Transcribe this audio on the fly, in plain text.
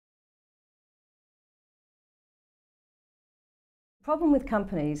The problem with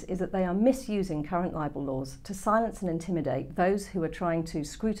companies is that they are misusing current libel laws to silence and intimidate those who are trying to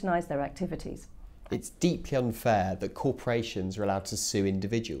scrutinise their activities. It's deeply unfair that corporations are allowed to sue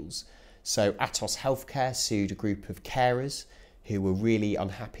individuals. So Atos Healthcare sued a group of carers who were really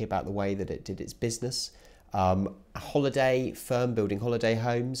unhappy about the way that it did its business. A holiday firm building holiday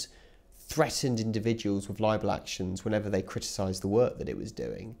homes threatened individuals with libel actions whenever they criticised the work that it was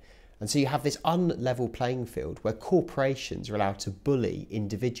doing. And so you have this unlevel playing field where corporations are allowed to bully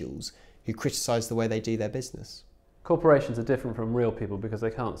individuals who criticise the way they do their business. Corporations are different from real people because they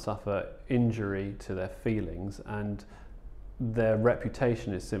can't suffer injury to their feelings, and their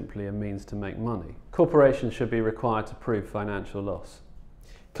reputation is simply a means to make money. Corporations should be required to prove financial loss.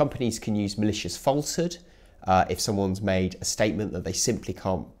 Companies can use malicious falsehood if someone's made a statement that they simply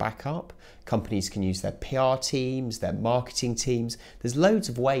can't back up. Companies can use their PR teams, their marketing teams. There's loads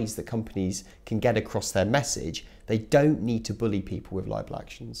of ways that companies can get across their message. They don't need to bully people with libel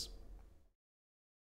actions.